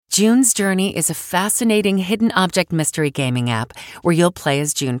June's Journey is a fascinating hidden object mystery gaming app where you'll play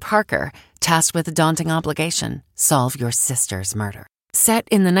as June Parker, tasked with a daunting obligation: solve your sister's murder. Set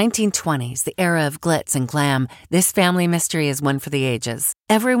in the 1920s, the era of glitz and glam, this family mystery is one for the ages.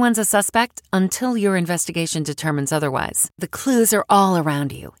 Everyone's a suspect until your investigation determines otherwise. The clues are all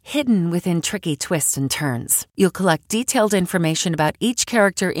around you, hidden within tricky twists and turns. You'll collect detailed information about each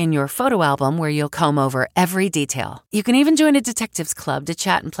character in your photo album where you'll comb over every detail. You can even join a detectives club to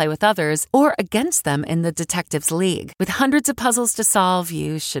chat and play with others or against them in the Detectives League. With hundreds of puzzles to solve,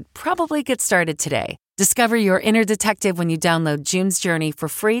 you should probably get started today. Discover your inner detective when you download June's Journey for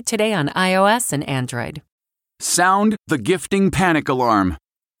free today on iOS and Android. Sound the gifting panic alarm.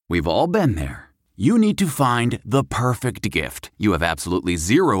 We've all been there. You need to find the perfect gift. You have absolutely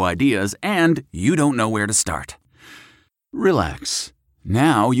zero ideas and you don't know where to start. Relax.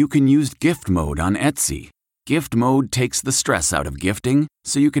 Now you can use gift mode on Etsy. Gift mode takes the stress out of gifting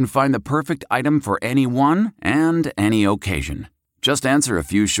so you can find the perfect item for anyone and any occasion. Just answer a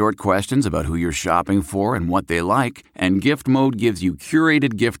few short questions about who you're shopping for and what they like, and Gift Mode gives you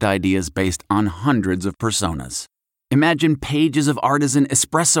curated gift ideas based on hundreds of personas. Imagine pages of artisan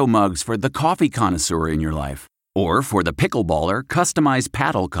espresso mugs for the coffee connoisseur in your life. Or for the pickleballer, customized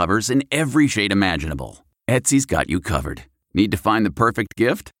paddle covers in every shade imaginable. Etsy's got you covered. Need to find the perfect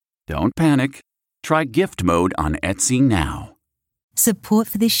gift? Don't panic. Try Gift Mode on Etsy now. Support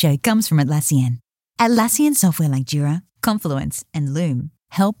for this show comes from Atlassian. Atlassian software like Jira, Confluence, and Loom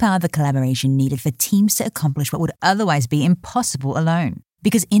help power the collaboration needed for teams to accomplish what would otherwise be impossible alone.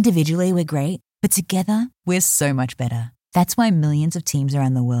 Because individually we're great, but together we're so much better. That's why millions of teams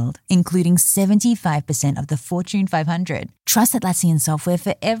around the world, including 75% of the Fortune 500, trust Atlassian software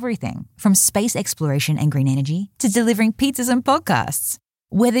for everything from space exploration and green energy to delivering pizzas and podcasts.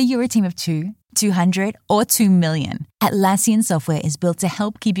 Whether you're a team of 2, 200, or 2 million, Atlassian software is built to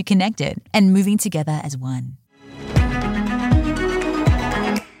help keep you connected and moving together as one.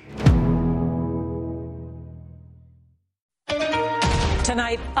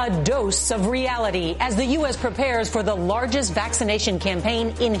 Tonight, a dose of reality as the U.S. prepares for the largest vaccination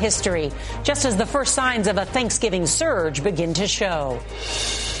campaign in history, just as the first signs of a Thanksgiving surge begin to show.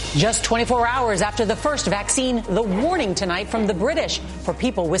 Just 24 hours after the first vaccine, the warning tonight from the British for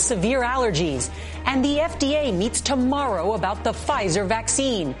people with severe allergies. And the FDA meets tomorrow about the Pfizer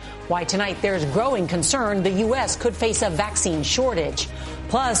vaccine. Why tonight there's growing concern the U.S. could face a vaccine shortage.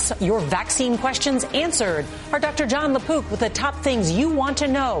 Plus, your vaccine questions answered. Our Dr. John LaPook with the top things you want to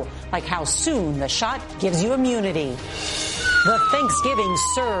know, like how soon the shot gives you immunity. The Thanksgiving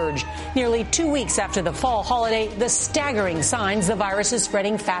surge. Nearly 2 weeks after the fall holiday, the staggering signs the virus is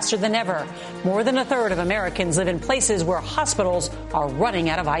spreading faster than ever. More than a third of Americans live in places where hospitals are running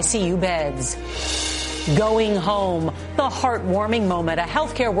out of ICU beds. Going home. The heartwarming moment. A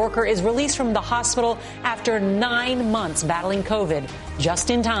healthcare worker is released from the hospital after 9 months battling COVID,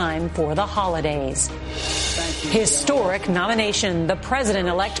 just in time for the holidays. Historic nomination. The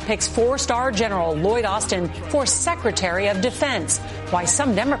president-elect picks 4-star General Lloyd Austin for Secretary of Defense. Why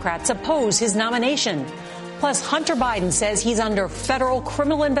some Democrats oppose his nomination. Plus, Hunter Biden says he's under federal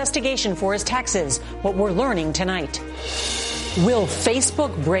criminal investigation for his taxes. What we're learning tonight. Will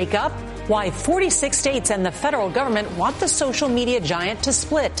Facebook break up? Why 46 states and the federal government want the social media giant to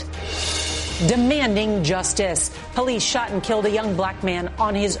split. Demanding justice. Police shot and killed a young black man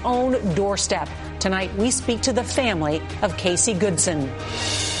on his own doorstep. Tonight, we speak to the family of Casey Goodson.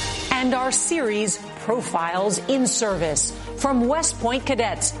 And our series, Profiles in Service. From West Point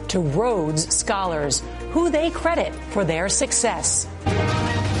cadets to Rhodes scholars. Who they credit for their success.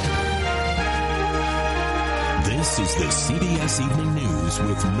 This is the CBS Evening News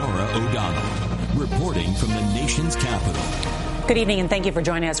with Norah O'Donnell, reporting from the nation's capital. Good evening, and thank you for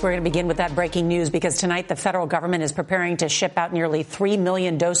joining us. We're going to begin with that breaking news because tonight the federal government is preparing to ship out nearly 3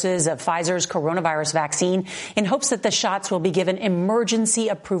 million doses of Pfizer's coronavirus vaccine in hopes that the shots will be given emergency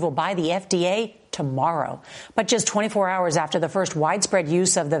approval by the FDA tomorrow. But just 24 hours after the first widespread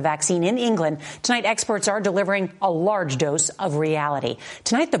use of the vaccine in England, tonight experts are delivering a large dose of reality.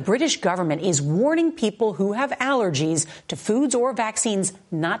 Tonight, the British government is warning people who have allergies to foods or vaccines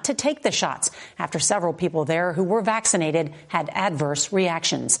not to take the shots after several people there who were vaccinated had adverse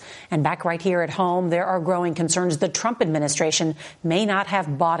reactions. And back right here at home, there are growing concerns the Trump administration may not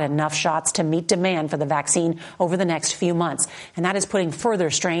have bought enough shots to meet demand for the vaccine over the next few months. And that is putting further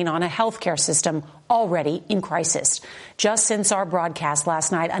strain on a healthcare system already in crisis. Just since our broadcast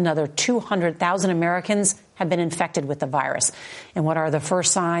last night, another 200,000 Americans have been infected with the virus. And what are the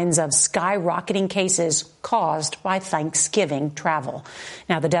first signs of skyrocketing cases caused by Thanksgiving travel?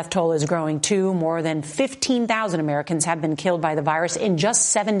 Now, the death toll is growing, too. More than 15,000 Americans have been killed by the virus in just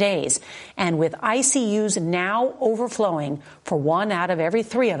 7 days. And with ICUs now overflowing for 1 out of every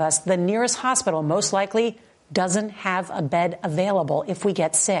 3 of us, the nearest hospital most likely doesn't have a bed available if we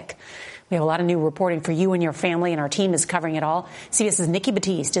get sick. We have a lot of new reporting for you and your family, and our team is covering it all. CBS's Nikki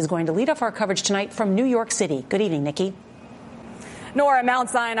Batiste is going to lead off our coverage tonight from New York City. Good evening, Nikki. Norah, Mount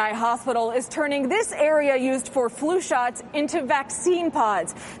Sinai Hospital is turning this area used for flu shots into vaccine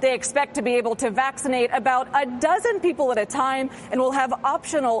pods. They expect to be able to vaccinate about a dozen people at a time and will have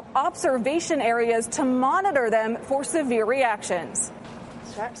optional observation areas to monitor them for severe reactions.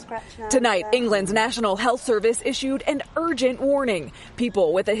 Tonight, England's National Health Service issued an urgent warning.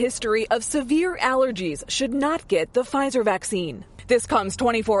 People with a history of severe allergies should not get the Pfizer vaccine. This comes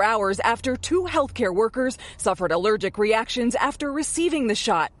 24 hours after 2 healthcare workers suffered allergic reactions after receiving the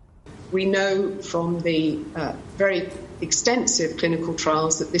shot. We know from the very extensive clinical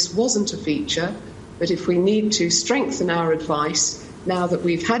trials that this wasn't a feature, but if we need to strengthen our advice now that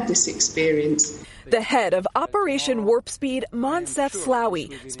we've had this experience. The head of Operation Warp Speed, Monsef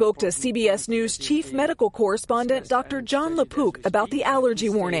Slawi, spoke to CBS News chief medical correspondent Dr. John LaPook about the allergy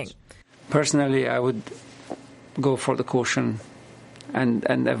warning. Personally, I would go for the caution and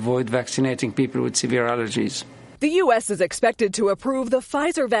avoid vaccinating people with severe allergies. The U.S. is expected to approve the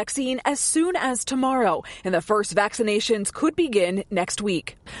Pfizer vaccine as soon as tomorrow, and the first vaccinations could begin next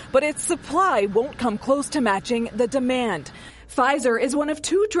week. But its supply won't come close to matching the demand. Pfizer is one of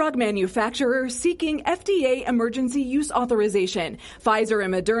 2 drug manufacturers seeking FDA emergency use authorization. Pfizer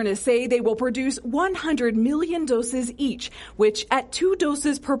and Moderna say they will produce 100 million doses each, which at 2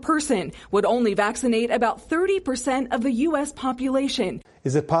 doses per person would only vaccinate about 30% of the U.S. population.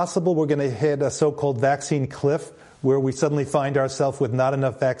 Is it possible we're going to hit a so-called vaccine cliff where we suddenly find ourselves with not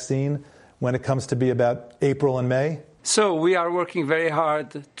enough vaccine when it comes to be about April and May? So we are working very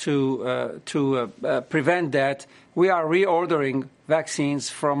hard to prevent that. We are reordering vaccines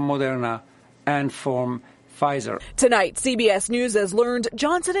from Moderna and from Pfizer. Tonight, CBS News has learned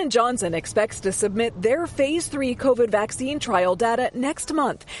Johnson & Johnson expects to submit their phase 3 COVID vaccine trial data next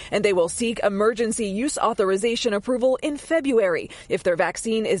month, and they will seek emergency use authorization approval in February if their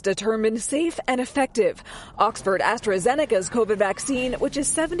vaccine is determined safe and effective. Oxford AstraZeneca's COVID vaccine, which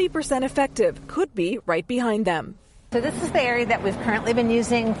is 70% effective, could be right behind them. So this is the area that we've currently been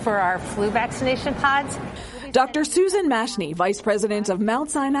using for our flu vaccination pods. Dr. Susan Mashney, vice president of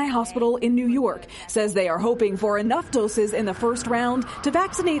Mount Sinai Hospital in New York, says they are hoping for enough doses in the first round to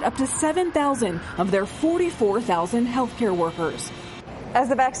vaccinate up to 7,000 of their 44,000 healthcare workers. As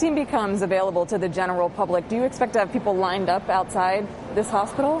the vaccine becomes available to the general public, do you expect to have people lined up outside this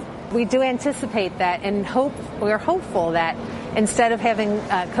hospital? We do anticipate that, and we're hopeful that instead of having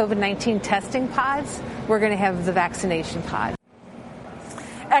COVID-19 testing pods, we're going to have the vaccination pod.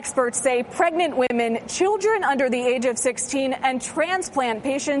 Experts say pregnant women, children under the age of 16, and transplant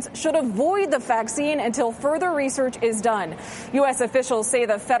patients should avoid the vaccine until further research is done. U.S. officials say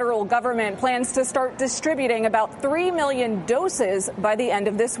the federal government plans to start distributing about 3 million doses by the end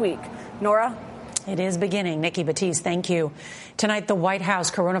of this week. Norah? It is beginning. Nikki Batiste, thank you. Tonight, the White House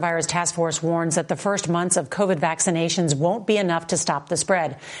Coronavirus Task Force warns that the first months of COVID vaccinations won't be enough to stop the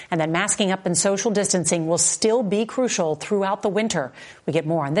spread, and that masking up and social distancing will still be crucial throughout the winter. We get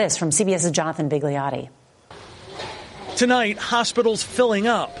more on this from CBS's Jonathan Bigliotti. Tonight, hospitals filling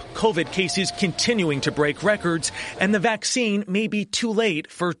up, COVID cases continuing to break records, and the vaccine may be too late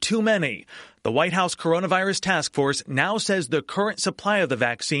for too many. The White House Coronavirus Task Force now says the current supply of the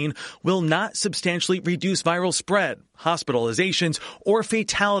vaccine will not substantially reduce viral spread, hospitalizations, or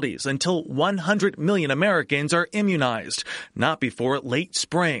fatalities until 100 million Americans are immunized, not before late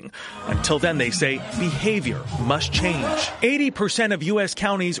spring. Until then, they say, behavior must change. 80% of U.S.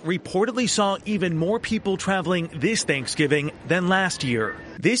 counties reportedly saw even more people traveling this Thanksgiving than last year.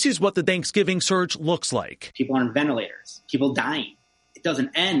 This is what the Thanksgiving surge looks like. People on ventilators, people dying. It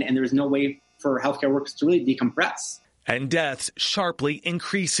doesn't end, and there's no way for healthcare workers to really decompress. And deaths sharply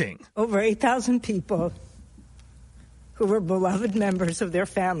increasing. Over 8,000 people who were beloved members of their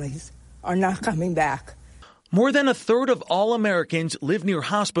families are not coming back. More than a third of all Americans live near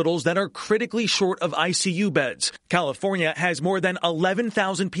hospitals that are critically short of ICU beds. California has more than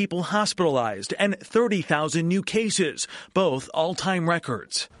 11,000 people hospitalized and 30,000 new cases, both all-time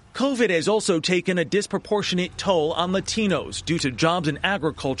records. COVID has also taken a disproportionate toll on Latinos due to jobs in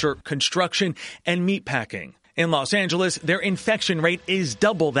agriculture, construction, and meatpacking. In Los Angeles, their infection rate is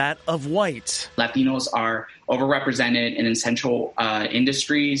double that of whites. Latinos are overrepresented in essential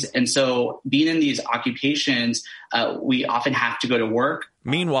industries. And so being in these occupations, we often have to go to work.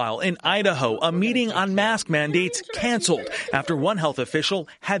 Meanwhile, in Idaho, a meeting on mask mandates canceled after one health official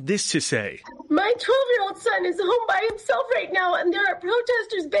had this to say. My 12-year-old son is home by himself right now, and there are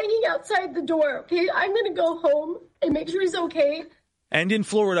protesters banging outside the door. Okay, I'm going to go home and make sure he's okay. And in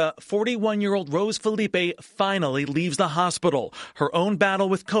Florida, 41-year-old Rose Felipe finally leaves the hospital, her own battle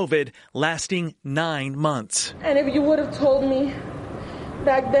with COVID lasting 9 months. And if you would have told me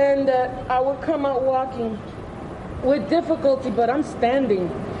back then that I would come out walking with difficulty, but I'm standing,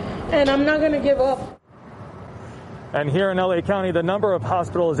 and I'm not going to give up. And here in L.A. County, the number of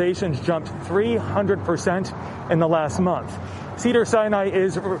hospitalizations jumped 300% in the last month. Cedars-Sinai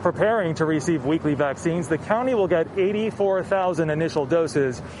is preparing to receive weekly vaccines. The county will get 84,000 initial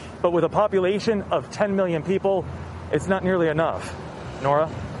doses, but with a population of 10 million people, it's not nearly enough. Norah?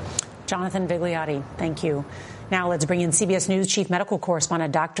 Jonathan Vigliotti, thank you. Now let's bring in CBS News Chief Medical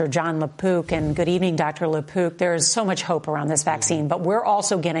Correspondent Dr. John LaPook. And good evening, Dr. LaPook. There's so much hope around this vaccine, but we're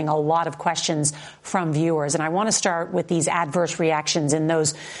also getting a lot of questions from viewers. And I want to start with these adverse reactions in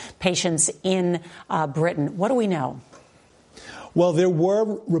those patients in Britain. What do we know? Well, there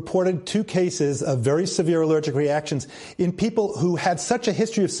were reported 2 cases of very severe allergic reactions in people who had such a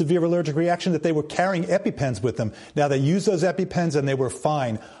history of severe allergic reaction that they were carrying EpiPens with them. Now, they used those EpiPens and they were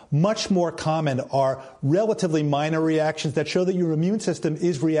fine. Much more common are relatively minor reactions that show that your immune system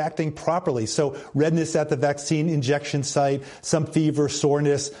is reacting properly. So redness at the vaccine injection site, some fever,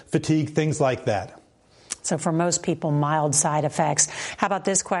 soreness, fatigue, things like that. So for most people, mild side effects. How about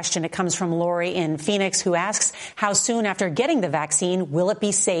this question? It comes from Lori in Phoenix, who asks, how soon after getting the vaccine will it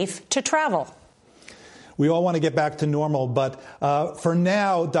be safe to travel? We all want to get back to normal, but for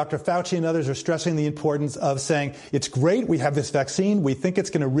now, Dr. Fauci and others are stressing the importance of saying, it's great, we have this vaccine, we think it's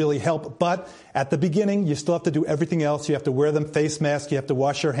going to really help, but at the beginning, you still have to do everything else. You have to wear them face masks, you have to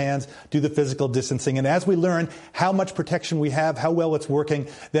wash your hands, do the physical distancing. And as we learn how much protection we have, how well it's working,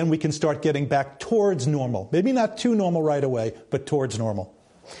 then we can start getting back towards normal. Maybe not too normal right away, but towards normal.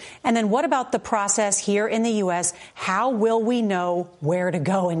 And then what about the process here in the U.S.? How will we know where to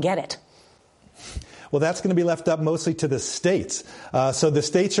go and get it? Well, that's going to be left up mostly to the states. So the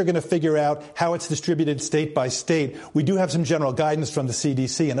states are going to figure out how it's distributed state by state. We do have some general guidance from the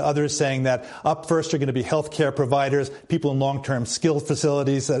CDC and others saying that up first are going to be healthcare providers, people in long-term skilled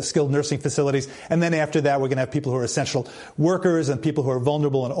facilities, skilled nursing facilities. And then after that, we're going to have people who are essential workers and people who are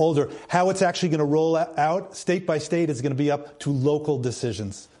vulnerable and older. How it's actually going to roll out state by state is going to be up to local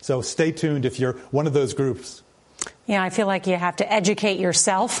decisions. So stay tuned if you're one of those groups. Yeah, I feel like you have to educate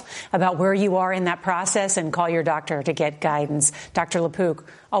yourself about where you are in that process and call your doctor to get guidance. Dr. LaPook,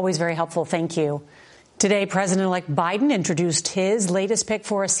 always very helpful. Thank you. Today, President-elect Biden introduced his latest pick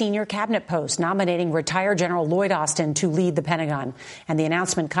for a senior cabinet post, nominating retired General Lloyd Austin to lead the Pentagon. And the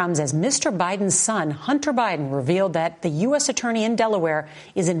announcement comes as Mr. Biden's son, Hunter Biden, revealed that the U.S. attorney in Delaware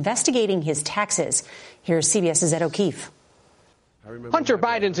is investigating his taxes. Here's CBS's Ed O'Keefe. Hunter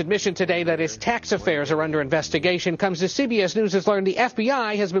Biden's admission today that his tax affairs are under investigation comes as CBS News has learned the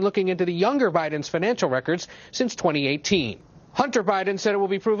FBI has been looking into the younger Biden's financial records since 2018. Hunter Biden said it will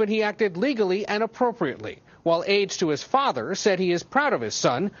be proven he acted legally and appropriately, while aides to his father said he is proud of his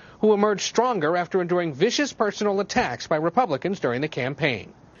son, who emerged stronger after enduring vicious personal attacks by Republicans during the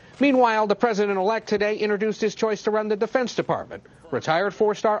campaign. Meanwhile, the president-elect today introduced his choice to run the Defense Department, retired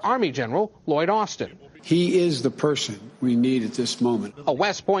 4-star Army General Lloyd Austin. He is the person we need at this moment. A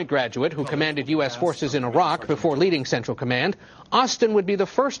West Point graduate who commanded U.S. forces in Iraq before leading Central Command, Austin would be the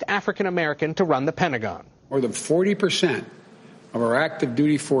first African-American to run the Pentagon. More than 40% of our active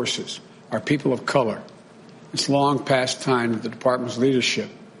duty forces are people of color. It's long past time that the department's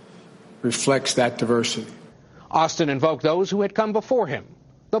leadership reflects that diversity. Austin invoked those who had come before him,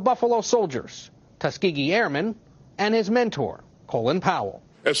 the Buffalo Soldiers, Tuskegee Airmen, and his mentor, Colin Powell.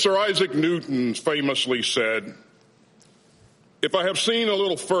 As Sir Isaac Newton famously said, if I have seen a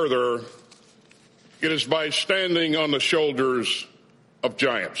little further, it is by standing on the shoulders of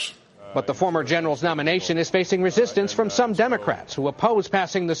giants. But the former general's nomination is facing resistance from some Democrats who oppose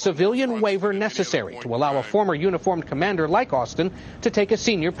passing the civilian waiver necessary to allow a former uniformed commander like Austin to take a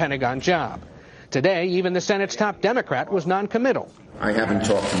senior Pentagon job. Today, even the Senate's top Democrat was noncommittal. I haven't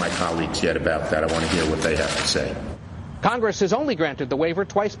talked to my colleagues yet about that. I want to hear what they have to say. Congress has only granted the waiver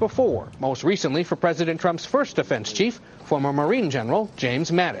twice before, most recently for President Trump's first defense chief, former Marine General James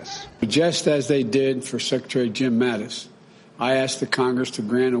Mattis. Just as they did for Secretary Jim Mattis, I asked the Congress to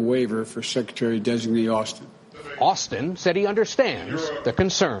grant a waiver for Secretary-designate Austin. Austin said he understands the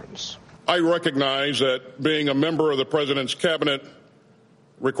concerns. I recognize that being a member of the President's cabinet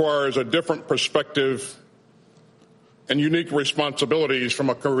requires a different perspective and unique responsibilities from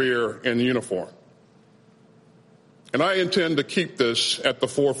a career in uniform. And I intend to keep this at the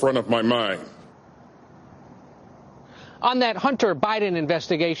forefront of my mind. On that Hunter Biden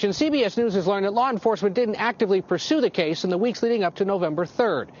investigation, CBS News has learned that law enforcement didn't actively pursue the case in the weeks leading up to November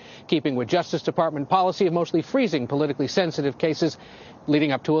 3rd, keeping with Justice Department policy of mostly freezing politically sensitive cases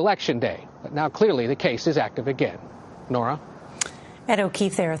leading up to Election Day. But now clearly the case is active again. Norah? Ed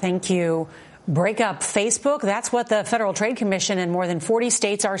O'Keefe there. Thank you. Break up Facebook. That's what the Federal Trade Commission and more than 40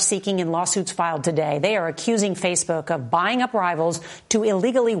 states are seeking in lawsuits filed today. They are accusing Facebook of buying up rivals to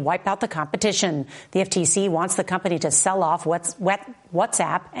illegally wipe out the competition. The FTC wants the company to sell off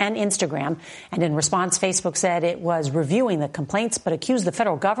WhatsApp and Instagram. And in response, Facebook said it was reviewing the complaints, but accused the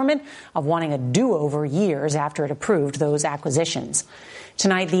federal government of wanting a do-over years after it approved those acquisitions.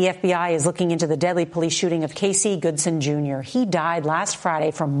 Tonight, the FBI is looking into the deadly police shooting of Casey Goodson Jr. He died last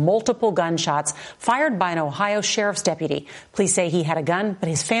Friday from multiple gunshots fired by an Ohio sheriff's deputy. Police say he had a gun, but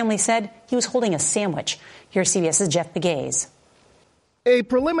his family said he was holding a sandwich. Here's CBS's Jeff Begaze. A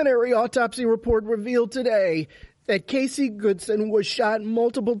preliminary autopsy report revealed today that Casey Goodson was shot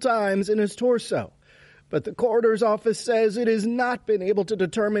multiple times in his torso. But the coroner's office says it has not been able to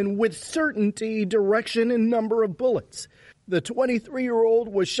determine with certainty direction and number of bullets. The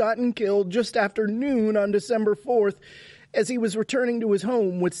 23-year-old was shot and killed just after noon on December 4th as he was returning to his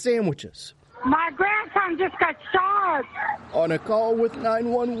home with sandwiches. My grandson just got shot. On a call with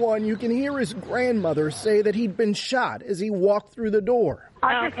 911, you can hear his grandmother say that he'd been shot as he walked through the door.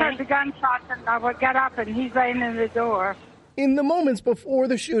 I just heard the gunshots and I would get up and he's laying in the door. In the moments before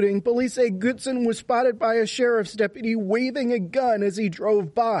the shooting, police say Goodson was spotted by a sheriff's deputy waving a gun as he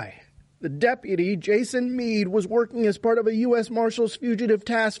drove by. The deputy, Jason Meade, was working as part of a U.S. Marshals Fugitive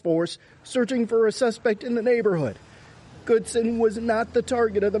Task Force searching for a suspect in the neighborhood. Goodson was not the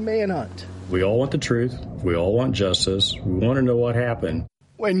target of the manhunt. We all want the truth. We all want justice. We want to know what happened.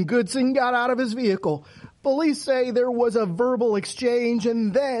 When Goodson got out of his vehicle, police say there was a verbal exchange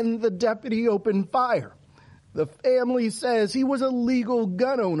and then the deputy opened fire. The family says he was a legal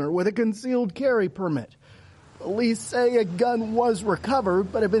gun owner with a concealed carry permit. Police say a gun was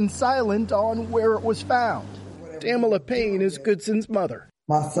recovered, but have been silent on where it was found. Tamala Payne is Goodson's mother.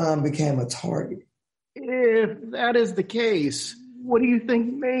 My son became a target. If that is the case, what do you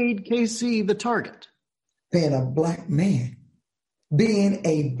think made Casey the target? Being a black man. Being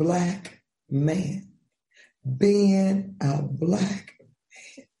a black man. Being a black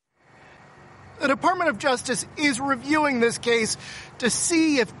man. The Department of Justice is reviewing this case to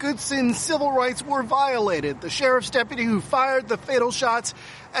see if Goodson's civil rights were violated. The sheriff's deputy who fired the fatal shots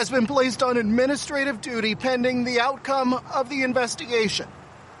has been placed on administrative duty pending the outcome of the investigation.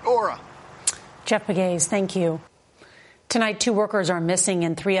 Norah. Jeff Begaze, thank you. Tonight, 2 workers are missing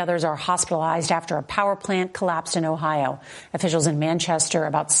and 3 others are hospitalized after a power plant collapsed in Ohio. Officials in Manchester,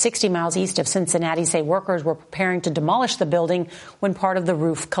 about 60 miles east of Cincinnati, say workers were preparing to demolish the building when part of the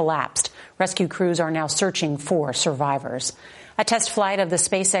roof collapsed. Rescue crews are now searching for survivors. A test flight of the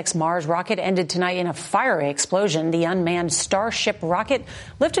SpaceX Mars rocket ended tonight in a fiery explosion. The unmanned Starship rocket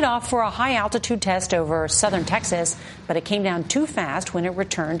lifted off for a high-altitude test over southern Texas, but it came down too fast when it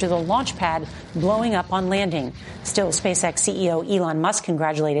returned to the launch pad, blowing up on landing. Still, SpaceX CEO Elon Musk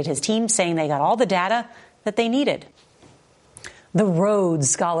congratulated his team, saying they got all the data that they needed. The Rhodes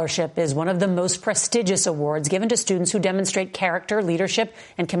Scholarship is one of the most prestigious awards given to students who demonstrate character, leadership,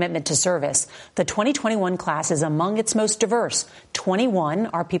 and commitment to service. The 2021 class is among its most diverse. 21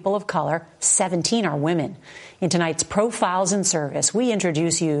 are people of color, 17 are women. In tonight's Profiles in Service, we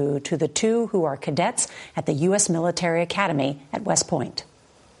introduce you to the 2 who are cadets at the U.S. Military Academy at West Point.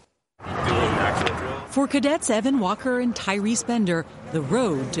 For cadets Evan Walker and Tyrese Bender, the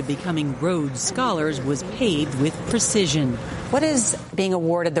road to becoming Rhodes Scholars was paved with precision. What does being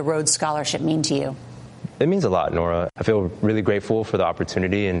awarded the Rhodes Scholarship mean to you? It means a lot, Norah. I feel really grateful for the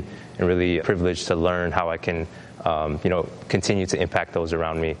opportunity and really privileged to learn how I can, continue to impact those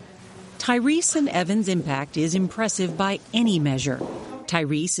around me. Tyrese and Evan's impact is impressive by any measure.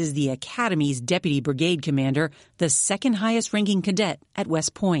 Tyrese is the Academy's Deputy Brigade Commander, the second highest ranking cadet at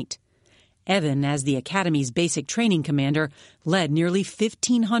West Point. Evan, as the Academy's Basic Training Commander, led nearly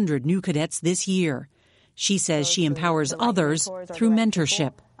 1,500 new cadets this year. She says she empowers others through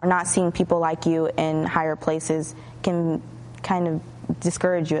mentorship. Not seeing people like you in higher places can kind of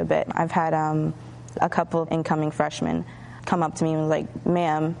discourage you a bit. I've had a couple of incoming freshmen come up to me and was like,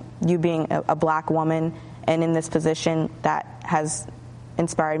 ma'am, you being a black woman and in this position that has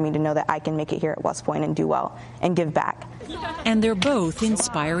inspired me to know that I can make it here at West Point and do well and give back. And they're both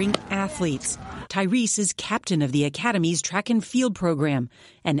inspiring athletes. Tyrese is captain of the Academy's track and field program,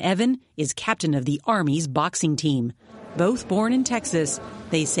 and Evan is captain of the Army's boxing team. Both born in Texas,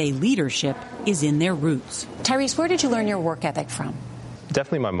 they say leadership is in their roots. Tyrese, where did you learn your work ethic from?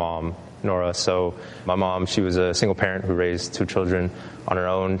 Definitely my mom, Norah. So my mom, she was a single parent who raised 2 children on her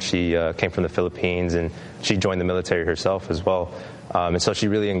own. She came from the Philippines, and she joined the military herself as well. And so she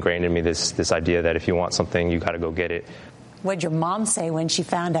really ingrained in me this idea that if you want something, you got to go get it. What did your mom say when she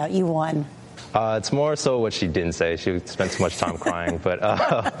found out you won? It's more so what she didn't say. She spent too much time crying, but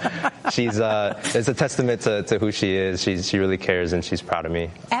it's a testament to who she is. She really cares, and she's proud of me.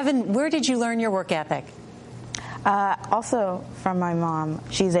 Evan, where did you learn your work ethic? Also from my mom.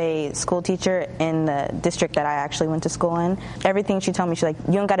 She's a school teacher in the district that I actually went to school in. Everything she told me, she's like,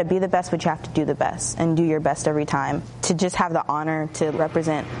 you don't got to be the best, but you have to do the best and do your best every time. To just have the honor to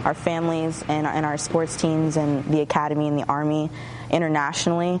represent our families and our sports teams and the Academy and the Army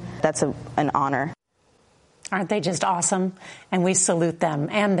internationally, that's an honor. Aren't they just awesome? And we salute them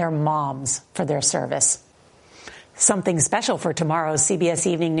and their moms for their service. Something special for tomorrow's CBS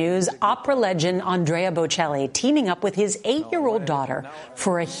Evening News. Opera legend Andrea Bocelli teaming up with his 8-year-old daughter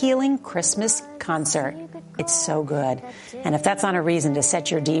for a healing Christmas concert. It's so good. And if that's not a reason to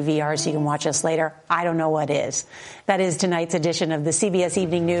set your DVR so you can watch us later, I don't know what is. That is tonight's edition of the CBS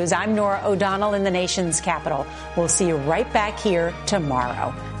Evening News. I'm Norah O'Donnell in the nation's capital. We'll see you right back here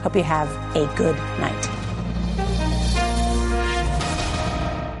tomorrow. Hope you have a good night.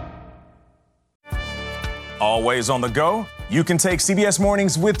 Always on the go? You can take CBS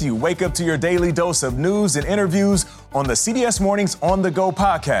Mornings with you. Wake up to your daily dose of news and interviews on the CBS Mornings On The Go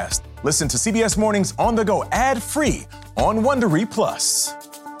podcast. Listen to CBS Mornings On The Go ad-free on Wondery Plus.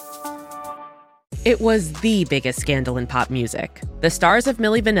 It was the biggest scandal in pop music. The stars of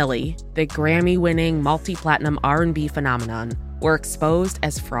Milli Vanilli, the Grammy-winning multi-platinum R&B phenomenon, were exposed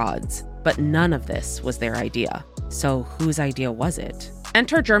as frauds. But none of this was their idea. So whose idea was it?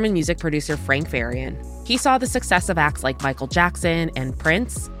 Enter German music producer Frank Farian. He saw the success of acts like Michael Jackson and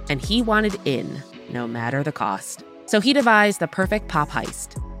Prince, and he wanted in, no matter the cost. So he devised the perfect pop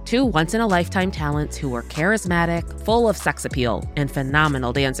heist. 2 once-in-a-lifetime talents who were charismatic, full of sex appeal, and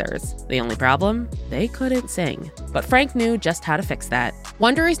phenomenal dancers. The only problem? They couldn't sing. But Frank knew just how to fix that.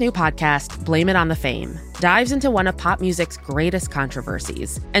 Wondery's new podcast, Blame It on the Fame, dives into one of pop music's greatest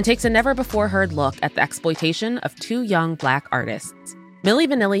controversies and takes a never-before-heard look at the exploitation of 2 young Black artists. Milli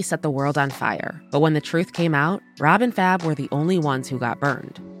Vanilli set the world on fire, but when the truth came out, Rob and Fab were the only ones who got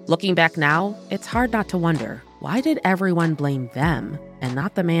burned. Looking back now, it's hard not to wonder, why did everyone blame them and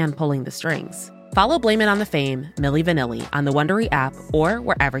not the man pulling the strings? Follow Blame It on the Fame, Milli Vanilli, on the Wondery app or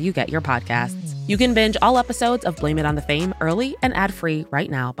wherever you get your podcasts. You can binge all episodes of Blame It on the Fame early and ad-free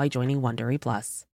right now by joining Wondery Plus.